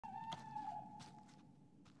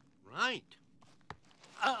Right.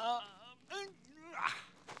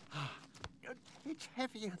 It's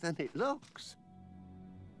heavier than it looks.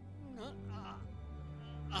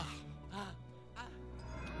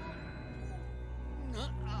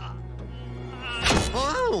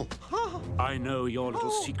 Oh! I know your little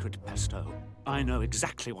secret, Pesto. I know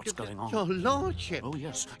exactly what's going on. Your lordship. Oh,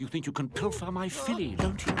 yes. You think you can pilfer my filly,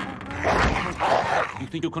 don't you? You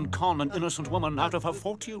think you can con an innocent woman out of her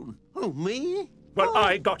fortune? Oh, me? Well,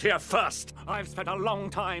 I got here first. I've spent a long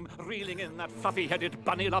time reeling in that fluffy-headed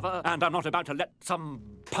bunny lover, and I'm not about to let some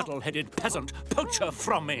puddle-headed peasant poach her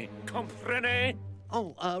from me. Comprene?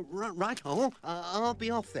 Oh, right-o. I'll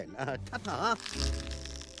be off then. Ta-ta.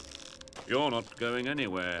 You're not going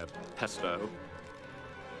anywhere, Pesto.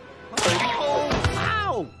 Oh,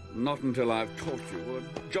 ow! Not until I've taught you a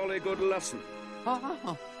jolly good lesson.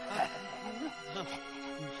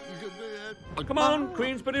 Come on,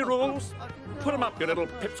 Queensberry rules. Put 'em up, you little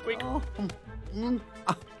pipsqueak.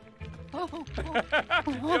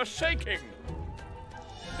 You're shaking.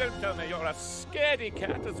 Don't tell me you're a scaredy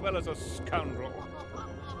cat as well as a scoundrel.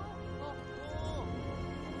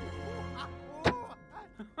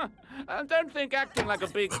 And don't think acting like a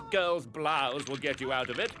big girl's blouse will get you out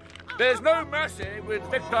of it. There's no mercy with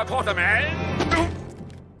Victor Quartermain.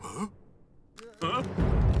 Huh?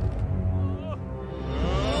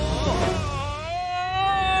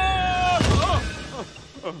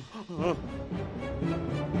 Huh?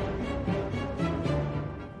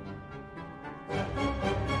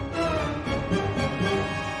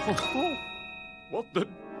 What the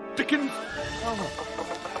dickens?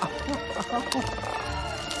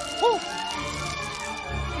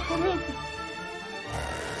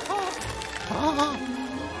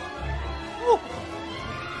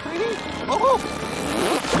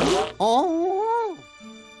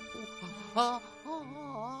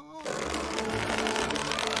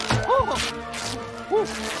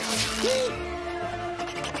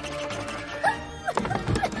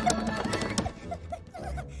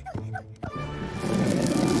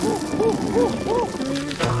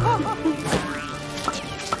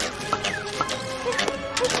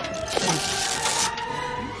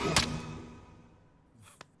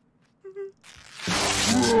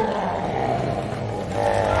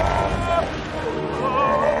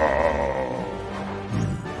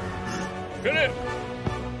 Get in!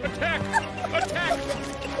 Attack! Attack!